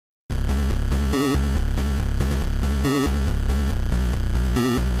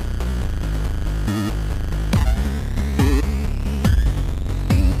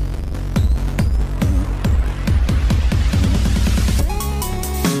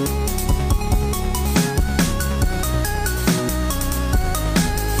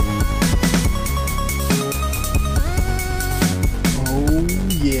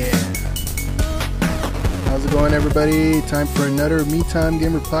everybody. Time for another Me Time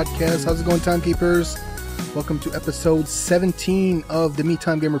Gamer podcast. How's it going, timekeepers? Welcome to episode 17 of the Me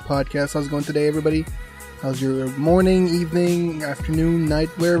Time Gamer podcast. How's it going today, everybody? How's your morning, evening, afternoon, night,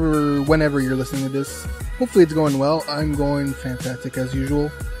 whenever you're listening to this? Hopefully it's going well. I'm going fantastic as usual.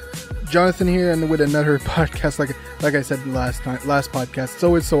 Jonathan here, and with another podcast. Like I said last podcast, it's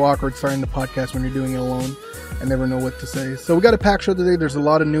always so awkward starting the podcast when you're doing it alone. I never know what to say. So we got a packed show today. There's a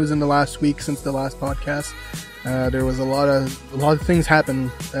lot of news in the last week since the last podcast. There was a lot of things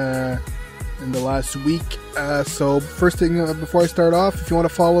happened in the last week. So first thing, before I start off, if you want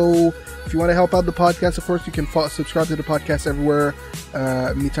to help out the podcast, of course you can subscribe to the podcast everywhere.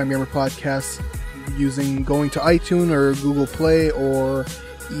 Me Time Gamer Podcast, going to iTunes or Google Play, or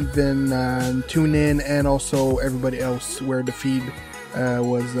even TuneIn, and also everybody else where the feed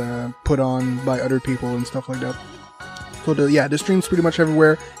was put on by other people and stuff like that. So the stream's pretty much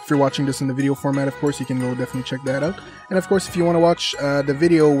everywhere. If you're watching this in the video format, of course, you can go definitely check that out. And of course, if you want to watch the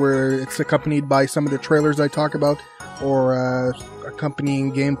video where it's accompanied by some of the trailers I talk about, or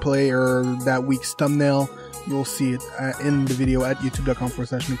accompanying gameplay or that week's thumbnail, you'll see it in the video at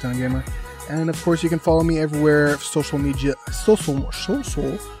youtube.com/MeTimeGamer. And of course, you can follow me everywhere, social media at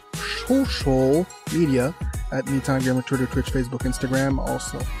MeTimeGamer, Twitter, Twitch, Facebook, Instagram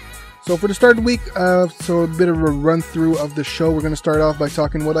also. So for the start of the week, so a bit of a run through of the show. We're going to start off by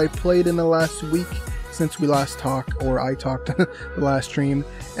talking what I played in the last week since we last talked, or I talked the last stream.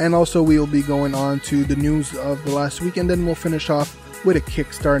 And also we will be going on to the news of the last week, and then we'll finish off with a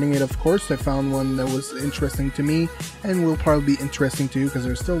kickstarting it, of course. I found one that was interesting to me, and will probably be interesting to you, because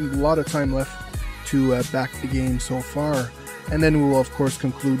there's still a lot of time left to back the game so far. And then we will, of course,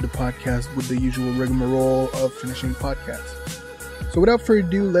 conclude the podcast with the usual rigmarole of finishing the podcast. So without further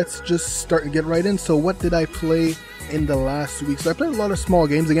ado, let's just get right in. So what did I play in the last week? So I played a lot of small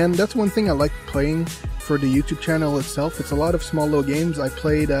games again. That's one thing I like playing for the YouTube channel itself. It's a lot of small little games. I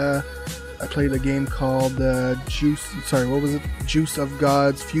played a game called Juice of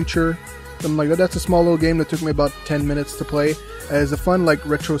God's Future, something like that. That's a small little game that took me about 10 minutes to play. It's a fun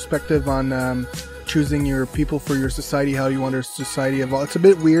retrospective on choosing your people for your society, how you want your society to evolve. It's a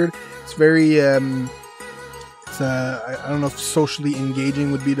bit weird. It's very I don't know if socially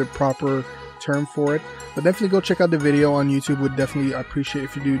engaging would be the proper term for it, but definitely go check out the video on YouTube. Would definitely appreciate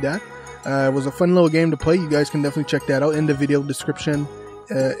if you do that. It was a fun little game to play. You guys can definitely check that out in the video description.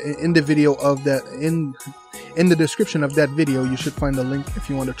 In the description of that video, you should find a link if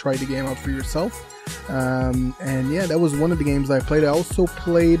you want to try the game out for yourself. And yeah, that was one of the games I played. I also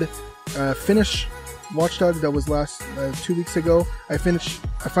played finished Watch Dogs. That was 2 weeks ago. I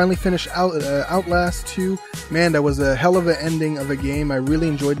finally finished Outlast 2. Man, that was a hell of an ending of a game. I really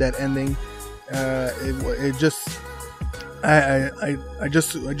enjoyed that ending. I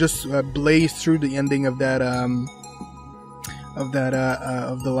just blazed through the ending of that of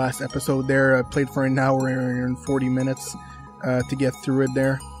the last episode there. I played for an hour and 40 minutes to get through it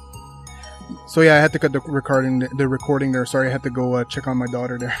there. So yeah, I had to cut the recording there. Sorry, I had to go check on my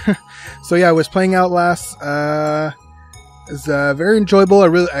daughter there. So yeah, I was playing Outlast. It's very enjoyable. I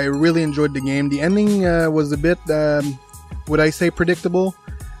really enjoyed the game. The ending was a bit, would I say, predictable?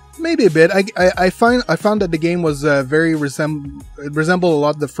 Maybe a bit. I found that the game was very resembled a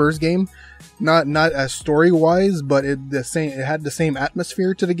lot the first game. Not as story wise, but it had the same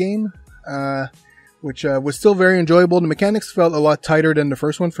atmosphere to the game, which was still very enjoyable. The mechanics felt a lot tighter than the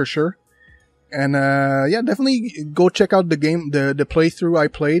first one for sure. And yeah, definitely go check out the game, the playthrough I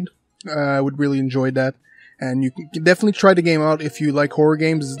played. I would really enjoy that. And you can definitely try the game out if you like horror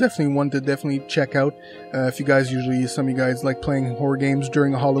games. It's definitely one to definitely check out. If you guys some of you guys like playing horror games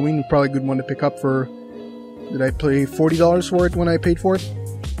during a Halloween, it's probably a good one to pick up for. Did I pay $40 for it when I paid for it?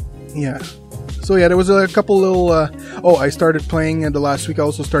 Yeah. So yeah, there was a couple little. I started playing the last week. I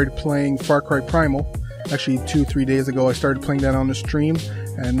also started playing Far Cry Primal. Actually, 2-3 days ago, I started playing that on the stream.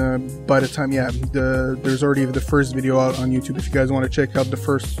 And by the time, there's already the first video out on YouTube. If you guys want to check out the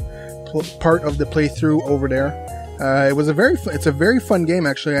first part of the playthrough over there, it's a very fun game.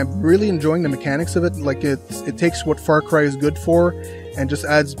 Actually, I'm really enjoying the mechanics of it. It takes what Far Cry is good for, and just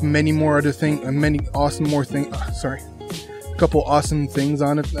adds many more other things, a couple awesome things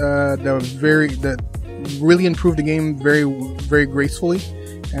on it that really improved the game very, very gracefully,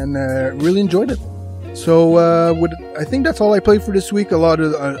 and really enjoyed it. So I think that's all I played for this week. A lot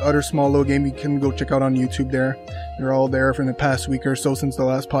of other small little game you can go check out on YouTube there. They're all there from the past week or so since the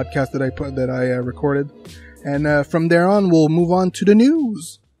last podcast that I recorded. And from there on, we'll move on to the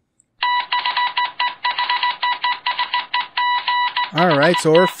news. Alright,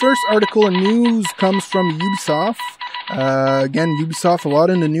 so our first article of news comes from Ubisoft. Again, Ubisoft, a lot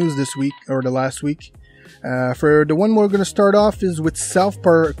in the news this week, or the last week. For the one we're going to start off is with South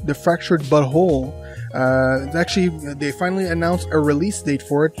Park: The Fractured Butthole. Actually, they finally announced a release date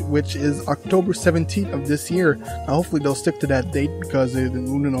for it, which is October 17th of this year. Hopefully they'll stick to that date, because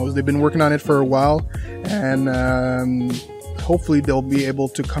who knows, they've been working on it for a while, and hopefully they'll be able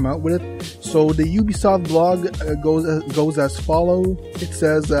to come out with it. So the Ubisoft blog goes as follows. It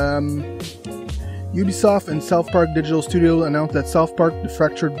says, Ubisoft and South Park Digital Studio announced that South Park: The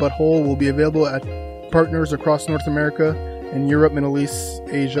Fractured Butthole will be available at partners across North America and Europe, Middle East,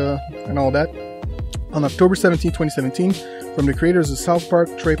 Asia, and all that on October 17, 2017, from the creators of South Park,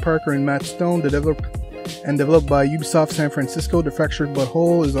 Trey Parker and Matt Stone. Developed by Ubisoft San Francisco, The Fractured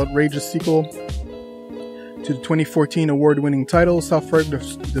Butthole is an outrageous sequel to the 2014 award-winning title, South Park: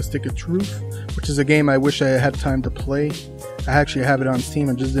 The Stick of Truth, which is a game I wish I had time to play. I actually have it on Steam,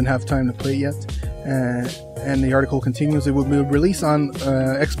 I just didn't have time to play it yet. And the article continues, it will be released on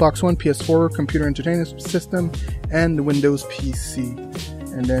Xbox One, PS4, Computer Entertainment System, and Windows PC.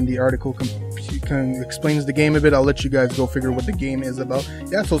 And then the article explains the game a bit. I'll let you guys go figure what the game is about.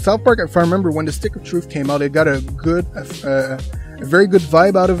 Yeah, so South Park, if I remember, when The Stick of Truth came out, it got a very good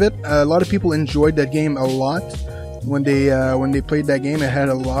vibe out of it. A lot of people enjoyed that game a lot when they played that game. It had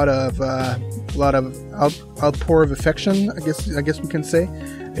a lot of outpour of affection, I guess we can say.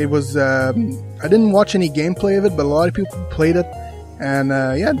 It was I didn't watch any gameplay of it, but a lot of people played it. And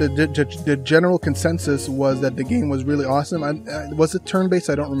yeah, the general consensus was that the game was really awesome. Was it turn-based?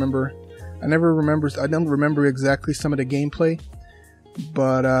 I don't remember. I don't remember exactly some of the gameplay.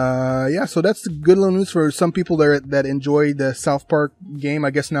 But yeah, so that's the good little news for some people that enjoy the South Park game.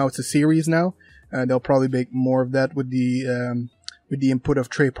 I guess now it's a series now. They'll probably make more of that with the input of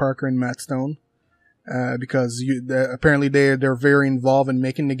Trey Parker and Matt Stone, because apparently they're very involved in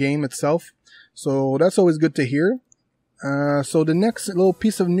making the game itself. So that's always good to hear. So the next little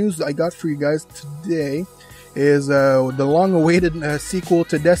piece of news I got for you guys today is the long-awaited sequel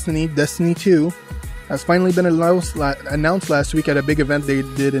to Destiny 2, has finally been announced last week at a big event they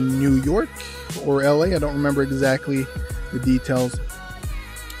did in New York or LA. I don't remember exactly the details.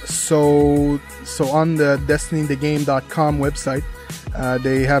 So on the DestinyTheGame.com website,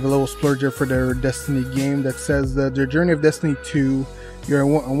 they have a little splurger for their Destiny game that says that the journey of Destiny 2. You're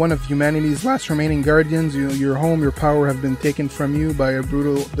one of humanity's last remaining guardians. Your home, your power have been taken from you by the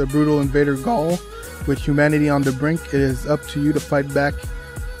brutal invader Gaul. With humanity on the brink, it is up to you to fight back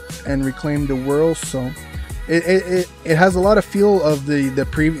and reclaim the world. So it has a lot of feel of the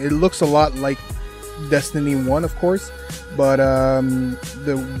previous. It looks a lot like Destiny 1, of course, but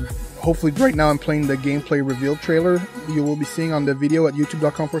hopefully right now I'm playing the gameplay reveal trailer you will be seeing on the video at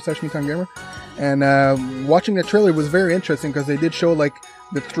youtube.com/MeTimeGamer. And watching the trailer was very interesting, because they did show like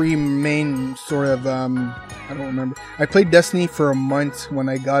the three main sort of I don't remember. I played Destiny for a month when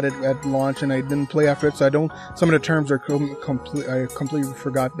I got it at launch, and I didn't play after it, so some of the terms are I completely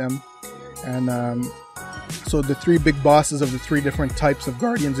forgot them. And so the three big bosses of the three different types of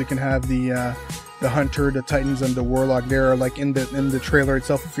guardians, you can have the Hunter, the Titans, and the Warlock. They're like in the trailer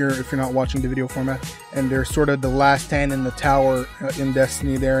itself, if you're not watching the video format, and they're sort of the last stand in the tower in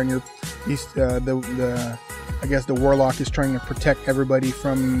Destiny there, and I guess the Warlock is trying to protect everybody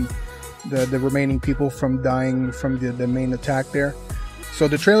from the remaining people from dying from the main attack there. So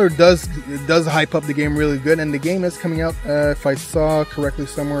the trailer does hype up the game really good, and the game is coming out, if I saw correctly,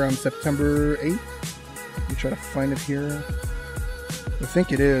 somewhere on September 8th. Let me try to find it here. I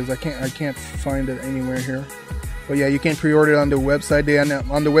think it is. I can't find it anywhere here. But yeah, you can pre-order it on the website.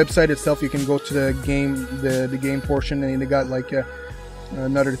 On the website itself, you can go to the game, the game portion, and they got like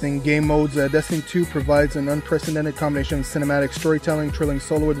another thing. Game modes. Destiny 2 provides an unprecedented combination of cinematic storytelling, thrilling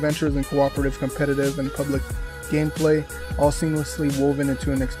solo adventures, and cooperative, competitive, and public gameplay, all seamlessly woven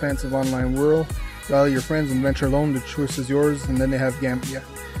into an expansive online world. Rally your friends and venture alone. The choice is yours. And then they have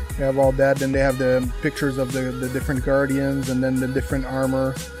they have all that. Then they have the pictures of the different guardians, and then the different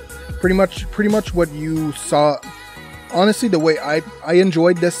armor. Pretty much what you saw. Honestly, the way I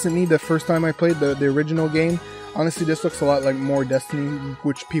enjoyed Destiny the first time I played the original game. Honestly, this looks a lot like more Destiny,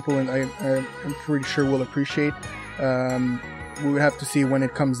 which people I'm pretty sure will appreciate. We would have to see when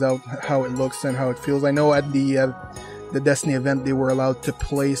it comes out how it looks and how it feels. I know at the Destiny event they were allowed to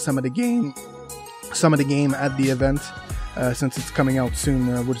play some of the game at the event. Since it's coming out soon,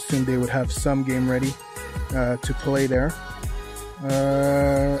 I would assume they would have some game ready to play there.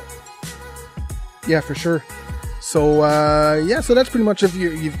 Yeah, for sure. So yeah, so that's pretty much if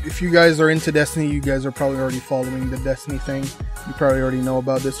you guys are into Destiny, you guys are probably already following the Destiny thing. You probably already know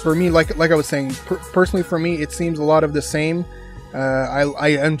about this. For me, like I was saying, personally for me, it seems a lot of the same.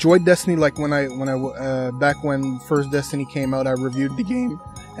 I enjoyed Destiny, like when I back when first Destiny came out, I reviewed the game,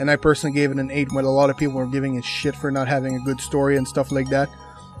 and I personally gave it an 8, when a lot of people were giving it shit for not having a good story and stuff like that.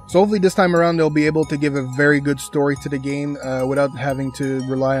 So hopefully this time around they'll be able to give a very good story to the game without having to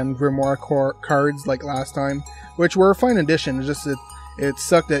rely on Grimoire cards like last time, which were a fine addition. It's just it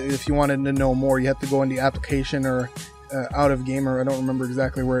sucked that if you wanted to know more, you had to go in the application or out of game, or I don't remember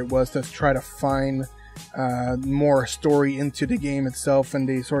exactly where it was, to try to find more story into the game itself, and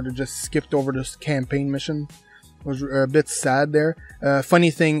they sort of just skipped over this campaign mission. It was a bit sad there. Funny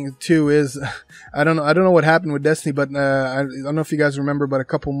thing too is, I don't know what happened with Destiny, but I don't know if you guys remember, but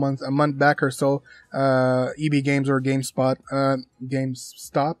a month back or so, EB Games or GameStop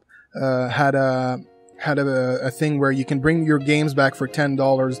had a thing where you can bring your games back for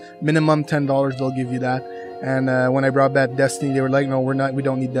 $10, minimum $10. They'll give you that. And when I brought back Destiny, they were like, "No, we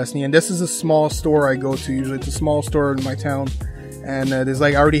don't need Destiny." And this is a small store I go to usually. It's a small store in my town. And there's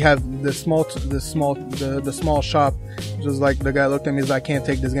like, I already have the small shop. Just like, the guy looked at me, he's like, "I can't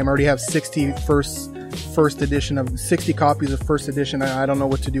take this game. I already have 60 first edition of 60 copies of first edition. I don't know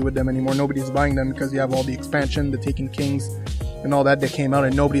what to do with them anymore. Nobody's buying them because you have all the expansion, the Taken Kings, and all that came out,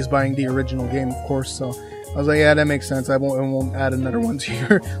 and nobody's buying the original game, of course." So I was like, yeah, that makes sense. I won't add another one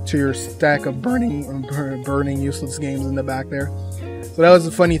to your stack of burning useless games in the back there. So that was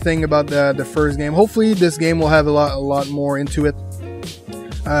the funny thing about the first game. Hopefully this game will have a lot more into it.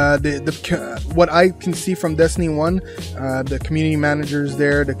 What I can see from Destiny 1, the community managers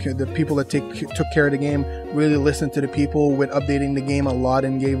there, the people that took care of the game, really listened to the people with updating the game a lot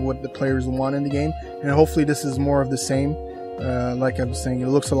and gave what the players want in the game. And hopefully this is more of the same. Like I was saying, it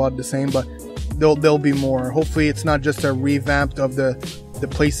looks a lot the same, but there'll be more. Hopefully it's not just a revamp of the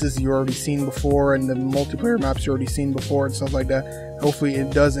places you already seen before and the multiplayer maps you already seen before and stuff like that. Hopefully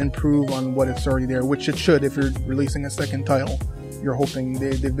it does improve on what it's already there, which it should if you're releasing a second title. You're hoping.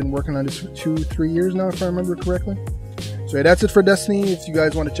 They've been working on this for 2-3 years now, if I remember correctly. So yeah, that's it for Destiny. If you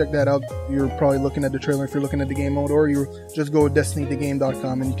guys want to check that out, you're probably looking at the trailer if you're looking at the game mode, or you just go to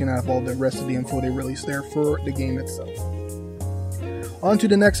destinythegame.com and you can have all the rest of the info they released there for the game itself. On to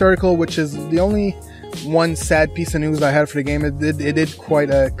the next article, which is the only one sad piece of news I had for the game. It did quite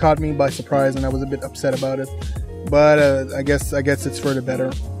caught me by surprise, and I was a bit upset about it. But I guess it's for the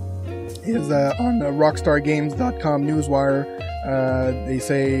better. Is on the RockstarGames.com newswire. They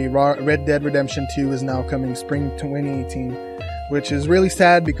say Red Dead Redemption 2 is now coming spring 2018, which is really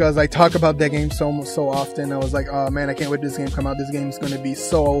sad because I talk about that game so often. I was like, oh man, I can't wait till this game come out. This game is going to be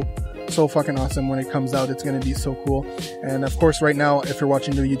so fucking awesome when it comes out. It's going to be so cool. And of course, right now, if you're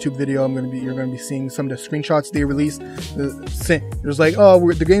watching the YouTube video, you're going to be seeing some of the screenshots they released. There's like,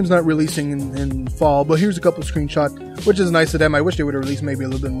 oh, the game's not releasing in fall, but here's a couple of screenshots, which is nice of them. I wish they would have released maybe a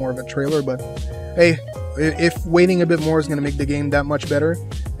little bit more of a trailer, but hey, if waiting a bit more is going to make the game that much better,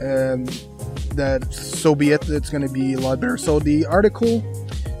 that so be it. It's going to be a lot better. So the article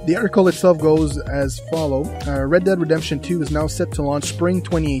itself goes as follow. Red Dead Redemption 2 is now set to launch spring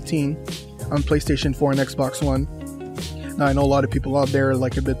 2018 on PlayStation 4 and Xbox One. Now, I know a lot of people out there are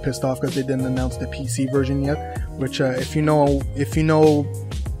like a bit pissed off because they didn't announce the PC version yet, which if you know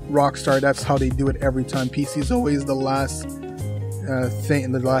Rockstar, that's how they do it every time. PC is always the last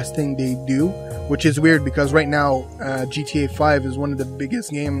thing they do, which is weird because right now GTA 5 is one of the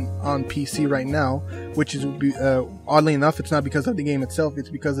biggest games on PC right now, which is oddly enough, it's not because of the game itself, it's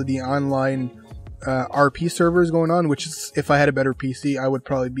because of the online RP servers going on, which is, if I had a better PC, I would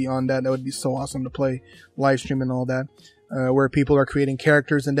probably be on that. That would be so awesome to play live stream and all that, where people are creating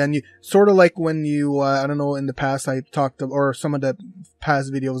characters, and then you sort of like when you I don't know, in the past I talked or some of the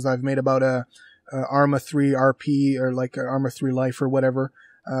past videos I've made about Arma 3 RP or like Arma 3 Life or whatever.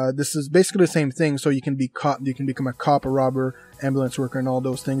 This is basically the same thing. So you can become a cop, a robber, ambulance worker, and all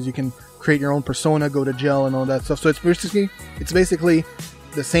those things. You can create your own persona, go to jail, and all that stuff. So it's basically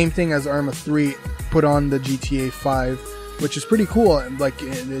the same thing as Arma 3 put on the GTA 5, which is pretty cool. Like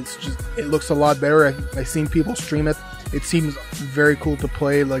it looks a lot better. I've seen people stream it. It seems very cool to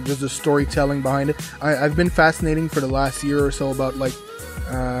play. Like just the storytelling behind it. I've been fascinating for the last year or so about like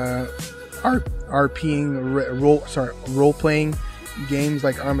role playing games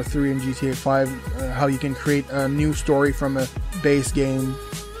like Arma 3 and GTA 5, how you can create a new story from a base game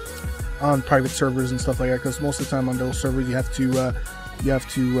on private servers and stuff like that, because most of the time on those servers you have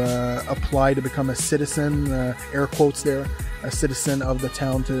to apply to become a citizen, air quotes there, a citizen of the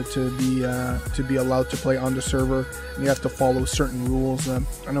town to be allowed to play on the server, and you have to follow certain rules. I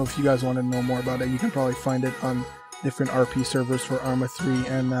don't know if you guys want to know more about it. You can probably find it on different RP servers for Arma 3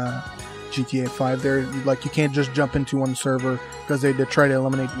 and GTA 5 there. Like, you can't just jump into one server because they try to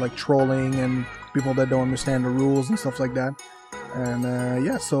eliminate like trolling and people that don't understand the rules and stuff like that. And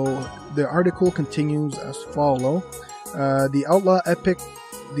yeah, so the article continues as follow. The Outlaw Epic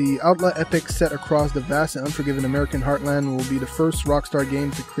The Outlaw epic set across the vast and unforgiving American heartland will be the first Rockstar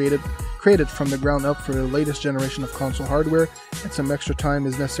game to create it from the ground up for the latest generation of console hardware, and some extra time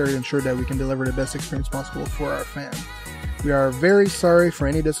is necessary to ensure that we can deliver the best experience possible for our fans. We are very sorry for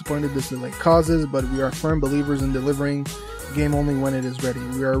any disappointment this delay causes, but we are firm believers in delivering the game only when it is ready.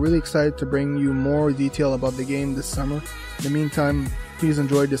 We are really excited to bring you more detail about the game this summer. In the meantime, please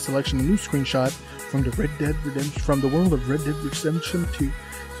enjoy this selection of new screenshot from the world of Red Dead Redemption 2.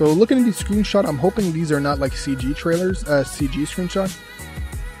 So looking at these screenshots, I'm hoping these are not like CG trailers, CG screenshots.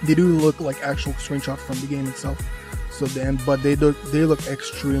 They do look like actual screenshots from the game itself. So then, but they look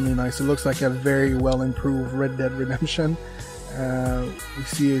extremely nice. It looks like a very well improved Red Dead Redemption. We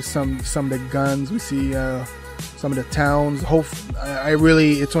see some of the guns. We see some of the towns.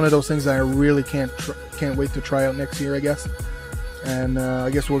 It's one of those things that I really can't wait to try out next year, I guess. And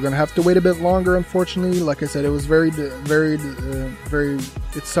I guess we're gonna have to wait a bit longer, unfortunately. Like I said, it was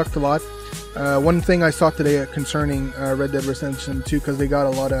it sucked a lot. One thing I saw today concerning Red Dead Redemption 2, because they got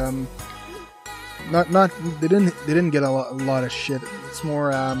a lot of they didn't get a lot of shit. It's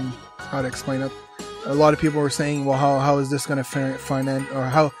more how to explain it. A lot of people were saying, well, how is this gonna finance, or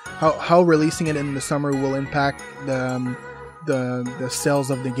how releasing it in the summer will impact the sales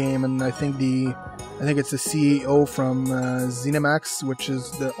of the game. And I think it's the CEO from ZeniMax, which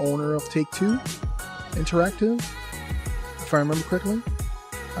is the owner of Take-Two Interactive, if I remember correctly.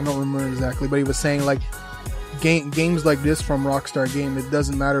 I don't remember exactly, but he was saying like games like this from Rockstar Game, it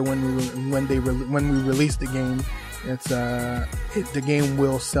doesn't matter when we release the game. It's the game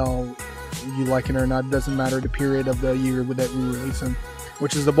will sell, you like it or not. It doesn't matter the period of the year that we release them,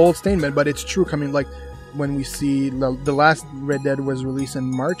 which is a bold statement, but it's true. I mean, like, when we see the last Red Dead was released in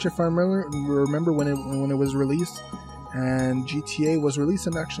March, if I remember when it was released, and GTA was released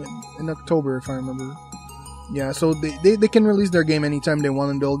in October, if I remember. Yeah, so they can release their game anytime they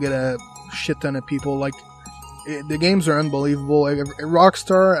want, and they'll get a shit ton of people. Like, the games are unbelievable.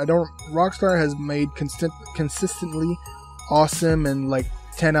 Rockstar has made consistently awesome and like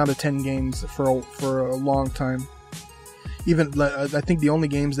 10 out of 10 games for a long time. Even I think the only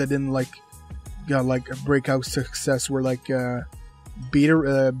games that didn't got like a breakout success were like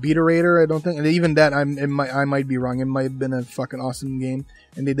Beaterator, I don't think, and even that I might be wrong. It might have been a fucking awesome game,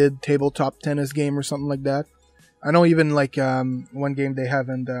 and they did tabletop tennis game or something like that. I know even like one game they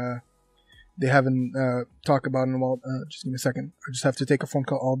haven't talked about in a while. Just give me a second. I just have to take a phone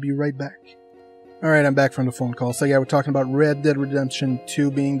call. I'll be right back. Alright, I'm back from the phone call. So yeah, we're talking about Red Dead Redemption 2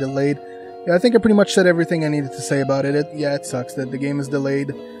 being delayed. Yeah, I think I pretty much said everything I needed to say about it. It sucks that the game is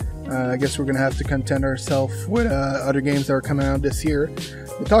delayed. I guess we're going to have to content ourselves with other games that are coming out this year.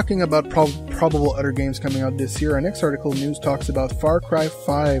 We're talking about probable other games coming out this year. Our next article news talks about Far Cry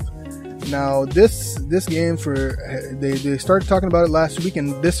 5. Now, this game, they started talking about it last week,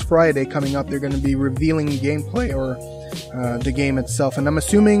 and this Friday coming up, they're going to be revealing gameplay, or the game itself. And I'm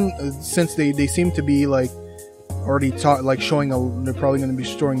assuming, since they seem to be like already showing they're probably going to be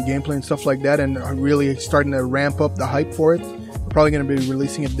storing gameplay and stuff like that, and really starting to ramp up the hype for it. Probably going to be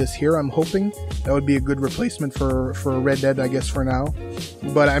releasing it this year, I'm hoping. That would be a good replacement for Red Dead, I guess, for now.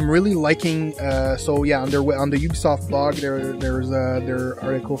 But I'm really liking, so yeah, on the Ubisoft blog, there's their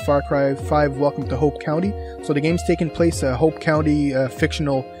article, Far Cry 5 Welcome to Hope County. So the game's taking place Hope County,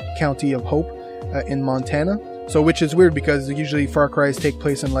 fictional county of Hope, in Montana. So, which is weird, because usually Far Cry's take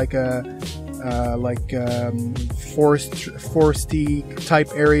place in foresty type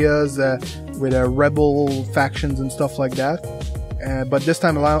areas with rebel factions and stuff like that. But this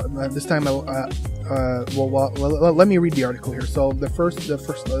time, let me read the article here. So the first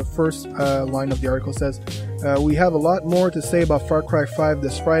line of the article says, we have a lot more to say about Far Cry 5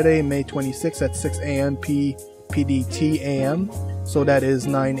 this Friday, May 26th at 6 a.m. PDT AM. So that is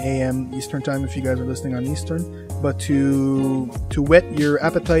 9 a.m. Eastern time if you guys are listening on Eastern. But to whet your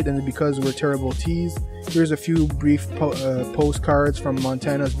appetite, and because we're terrible teased, here's a few brief postcards from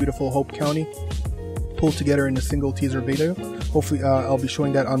Montana's beautiful Hope County, pulled together in a single teaser video. Hopefully I'll be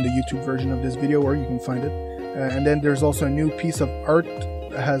showing that on the YouTube version of this video, or you can find it. And then there's also a new piece of art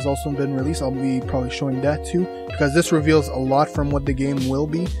that has also been released. I'll be probably showing that too, because this reveals a lot from what the game will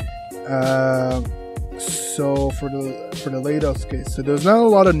be. So for the latest, okay, so there's not a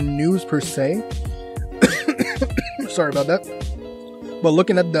lot of news per se. Sorry about that. But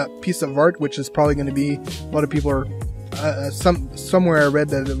looking at that piece of art, which is probably going to be, a lot of people are somewhere I read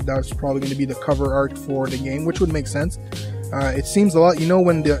that that's probably going to be the cover art for the game, which would make sense. It seems a lot,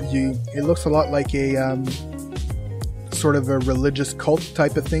 when it looks a lot like a sort of a religious cult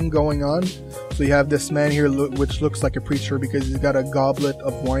type of thing going on. So you have this man here which looks like a preacher because he's got a goblet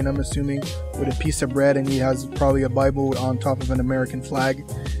of wine, I'm assuming, with a piece of bread, and he has probably a Bible on top of an American flag.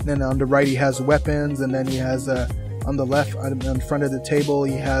 And then on the right he has weapons, and then he has on the left, in front of the table,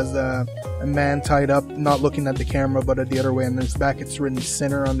 he has a man tied up, not looking at the camera but at the other way, and his back it's written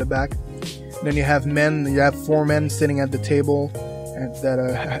sinner on the back. And then you have 4 men sitting at the table and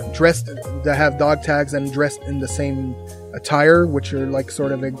that have dog tags and dressed in the same attire, which are like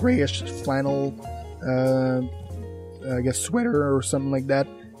sort of a grayish flannel I guess sweater or something like that.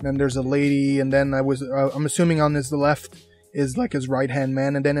 And then there's a lady, and then I'm assuming on his left is like his right hand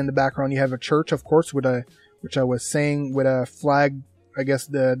man, and then in the background you have a church, of course, with which I was saying, with a flag, I guess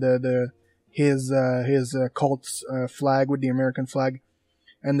his cult's flag with the American flag.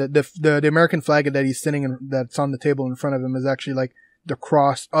 And the American flag that he's sitting in, that's on the table in front of him, is actually like the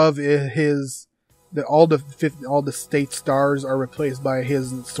cross of all the state stars are replaced by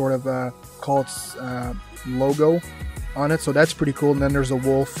his sort of cult's logo on it. So that's pretty cool. And then there's a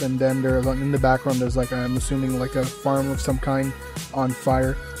wolf, and then there's in the background there's like, I'm assuming like a farm of some kind on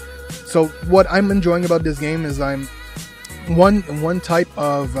fire. So what I'm enjoying about this game is one type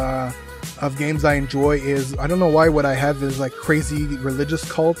of games I enjoy is, I don't know why, what I have is like crazy religious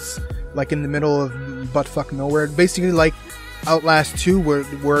cults, like in the middle of buttfuck nowhere. Basically like Outlast 2,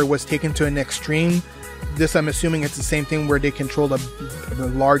 where it was taken to an extreme. This, I'm assuming it's the same thing, where they control a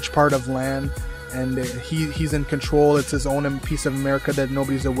large part of land, and he's in control. It's his own piece of America that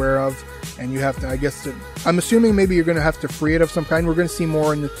nobody's aware of, and you have to, I guess, I'm assuming maybe you're going to have to free it of some kind. We're going to see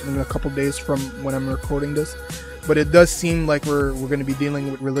more in a couple days from when I'm recording this. But it does seem like we're going to be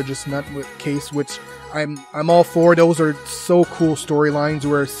dealing with religious nut case, which I'm all for. Those are so cool storylines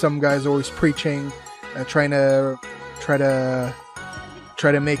where some guy's always preaching, trying to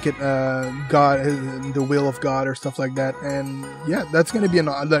make it God, the will of God or stuff like that. And yeah, that's going to be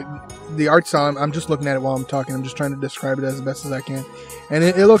the art style. I'm just looking at it while I'm talking. I'm just trying to describe it as best as I can, and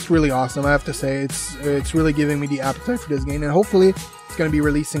it looks really awesome. I have to say, it's really giving me the appetite for this game, and hopefully it's going to be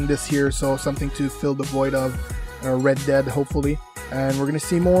releasing this year, so something to fill the void of Red Dead, hopefully. And we're going to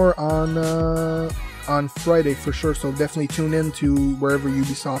see more on Friday for sure, so definitely tune in to wherever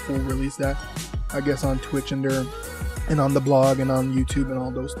Ubisoft will release that, I guess on Twitch and on the blog and on YouTube and all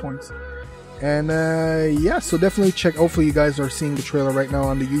those points. And yeah, so definitely check. Hopefully you guys are seeing the trailer right now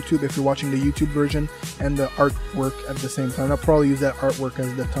on the YouTube, if you're watching the YouTube version, and the artwork at the same time. I'll probably use that artwork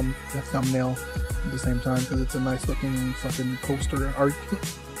as the thumbnail at the same time, because it's a nice looking fucking poster art.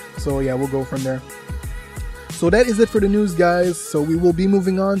 So yeah, we'll go from there. So that is it for the news, guys. So we will be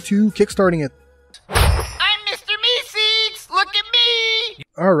moving on to kickstarting it. I'm Mr. Meeseeks! Look at me!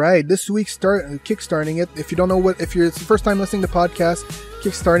 Alright, this week's kickstarting it. If you don't know it's the first time listening to podcasts,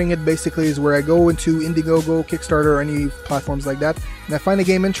 kickstarting it basically is where I go into Indiegogo, Kickstarter, or any platforms like that, and I find a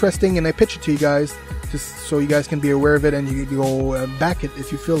game interesting and I pitch it to you guys, just so you guys can be aware of it, and you go back it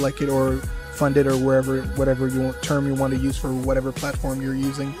if you feel like it, or fund it, or whatever term you want to use for whatever platform you're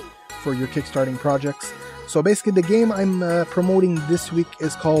using for your kickstarting projects. So basically the game I'm promoting this week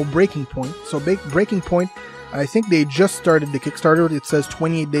is called Breaking Point. So Breaking Point, I think they just started the Kickstarter. It says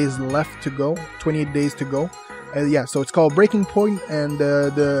 28 days left to go. 28 days to go. Yeah, so it's called Breaking Point, and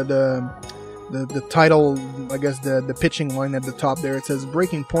the title, I guess the pitching line at the top there, it says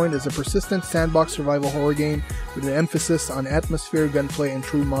Breaking Point is a persistent sandbox survival horror game with an emphasis on atmosphere, gunplay, and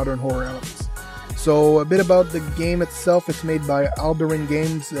true modern horror elements. So a bit about the game itself. It's made by Alberin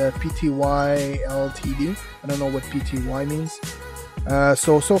Games, Pty Ltd. I don't know what Pty means.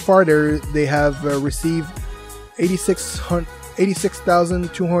 So far they have received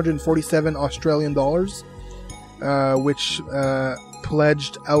 86,247 Australian dollars, which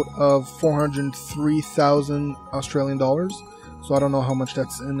pledged out of 403,000 Australian dollars. So I don't know how much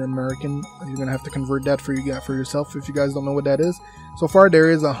that's in American. You're gonna have to convert that for yourself if you guys don't know what that is. So far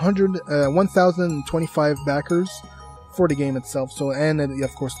there is 1,025 backers for the game itself. So, and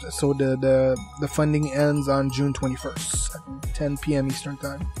of course, so the funding ends on June 21st at 10 p.m. Eastern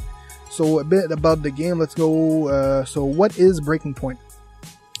time. So a bit about the game. Let's go. So what is Breaking Point?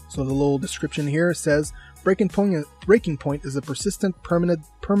 So the little description here says Breaking Point is a persistent, permanent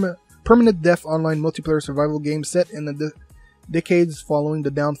death online multiplayer survival game set in the decades following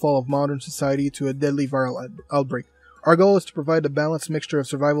the downfall of modern society to a deadly viral outbreak. Our goal is to provide a balanced mixture of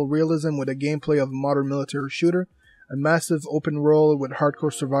survival realism with a gameplay of a modern military shooter, a massive open world with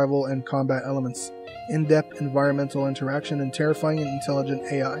hardcore survival and combat elements, in-depth environmental interaction, and terrifying and intelligent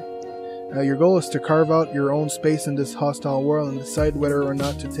AI. Your goal is to carve out your own space in this hostile world and decide whether or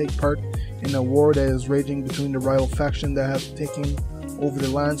not to take part in a war that is raging between the rival faction that have taken over the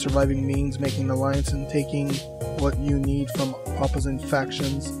land. Surviving means making an alliance and taking what you need from opposing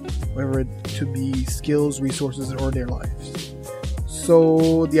factions, whether it to be skills, resources, or their lives.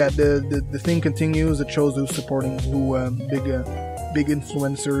 So yeah, the thing continues. It shows who's supporting who, big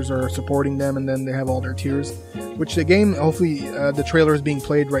influencers are supporting them, and then they have all their tiers. Which the game, hopefully, the trailer is being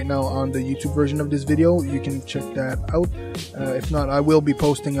played right now on the YouTube version of this video. You can check that out. If not, I will be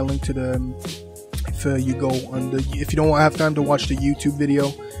posting a link to the. If you don't have time to watch the YouTube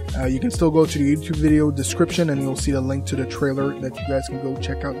video, you can still go to the YouTube video description, and you'll see the link to the trailer that you guys can go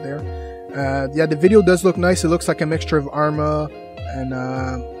check out there. Yeah, the video does look nice. It looks like a mixture of Arma and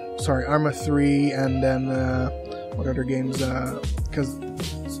Arma 3, and then what other games? Because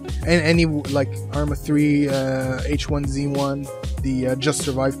any like Arma 3, H1Z1, the Just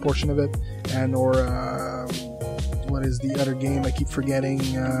Survive portion of it, and or what is the other game? I keep forgetting.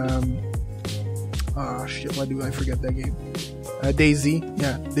 Why do I forget that game? DayZ.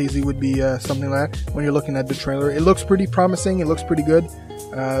 Yeah, DayZ would be something like that. When you're looking at the trailer, it looks pretty promising. It looks pretty good.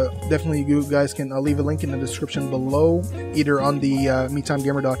 Definitely, you guys can. I'll leave a link in the description below, either on the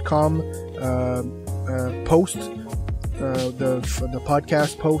MeTimeGamer.com post, the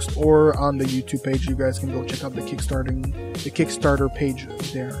podcast post, or on the YouTube page. You guys can go check out the Kickstarter page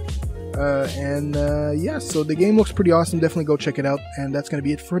there. Yeah, so the game looks pretty awesome. Definitely go check it out. And that's gonna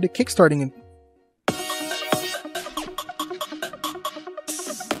be it for the kickstarting.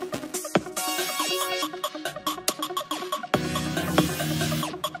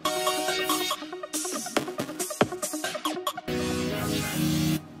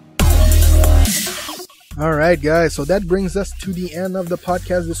 Alright guys, so that brings us to the end of the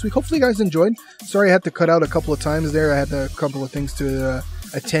podcast this week. Hopefully you guys enjoyed. Sorry I had to cut out a couple of times there. I had a couple of things to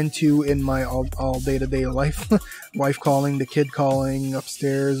attend to in my all day-to-day life. Wife calling, the kid calling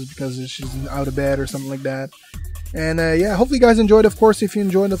upstairs because she's out of bed or something like that. And yeah, hopefully you guys enjoyed. Of course, if you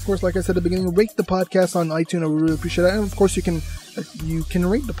enjoyed, of course, like I said at the beginning, rate the podcast on iTunes. I would really appreciate that. And of course, you can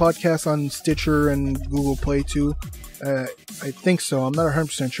rate the podcast on Stitcher and Google Play too. I think so. I'm not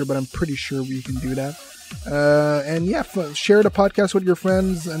 100% sure, but I'm pretty sure we can do that. And yeah, share the podcast with your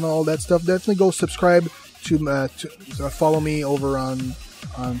friends and all that stuff. Definitely go subscribe to follow me over on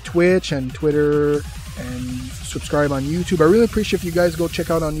Twitch and Twitter, and subscribe on YouTube. I really appreciate if you guys go check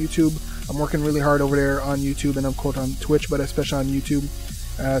out on YouTube. I'm working really hard over there on YouTube, and I'm quote on Twitch, but especially on YouTube,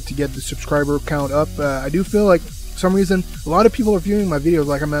 to get the subscriber count up. I do feel like for some reason a lot of people are viewing my videos.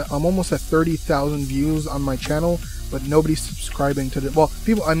 Like I'm almost at 30,000 views on my channel, but nobody's subscribing to the. Well,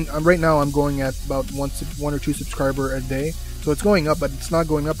 people. I'm right now. I'm going at about one or two subscriber a day, so it's going up, but it's not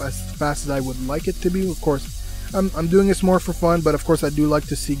going up as fast as I would like it to be. Of course, I'm doing this more for fun, but of course I do like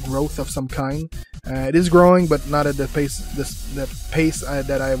to see growth of some kind. It is growing, but not at the pace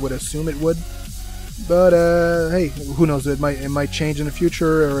that I would assume it would. But hey, who knows? It might change in the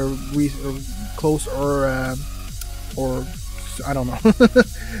future, or close, or I don't know.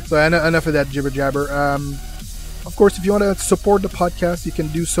 So enough of that jibber jabber. Of course, if you want to support the podcast, you can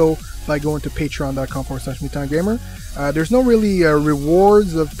do so by going to patreon.com/MeTimeGamer. There's no really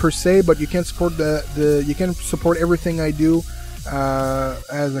rewards per se, but you can support you can support everything I do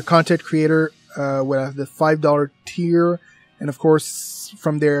as a content creator with the $5 tier, and of course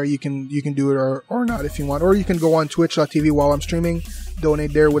from there you can do it or not if you want, or you can go on Twitch.tv while I'm streaming,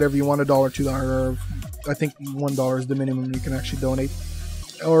 donate there, whatever you want, $1, $2, or I think $1 is the minimum you can actually donate.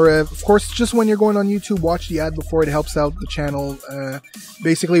 Or of course, just when you're going on YouTube, watch the ad before. It helps out the channel.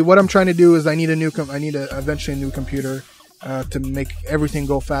 Basically, what I'm trying to do is I need eventually a new computer to make everything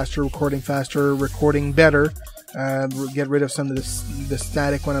go faster, recording better. Get rid of some of the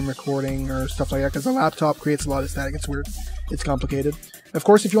static when I'm recording or stuff like that, because the laptop creates a lot of static. It's weird. It's complicated. Of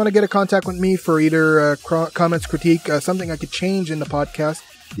course, if you want to get in contact with me for either comments, critique, something I could change in the podcast,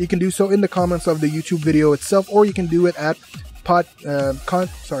 you can do so in the comments of the YouTube video itself, or you can do it at what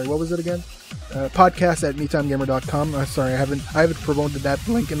was it again? Podcast at MeTimeGamer.com. Sorry, I haven't promoted that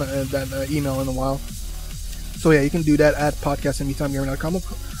link in that email in a while. So yeah, you can do that at podcast at MeTimeGamer.com.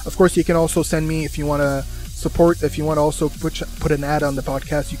 Of course, you can also send me if you want to support. If you want to also put an ad on the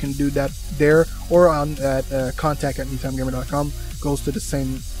podcast, you can do that there, or on at contact at MeTimeGamer.com. Goes to the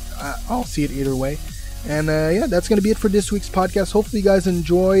same. I'll see it either way. And yeah, that's gonna be it for this week's podcast. Hopefully, you guys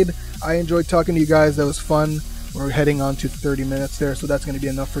enjoyed. I enjoyed talking to you guys. That was fun. We're heading on to 30 minutes there, so that's going to be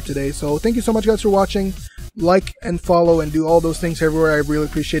enough for today. So thank you so much, guys, for watching. Like and follow and do all those things everywhere. I really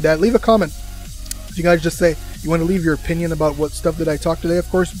appreciate that. Leave a comment. If you guys just say you want to leave your opinion about what stuff that I talked today, of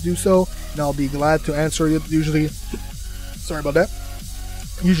course, do so, and I'll be glad to answer it. Usually, sorry about that.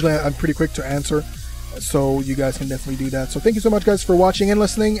 Usually, I'm pretty quick to answer, so you guys can definitely do that. So thank you so much, guys, for watching and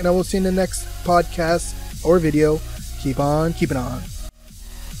listening, and I will see you in the next podcast or video. Keep on keeping on.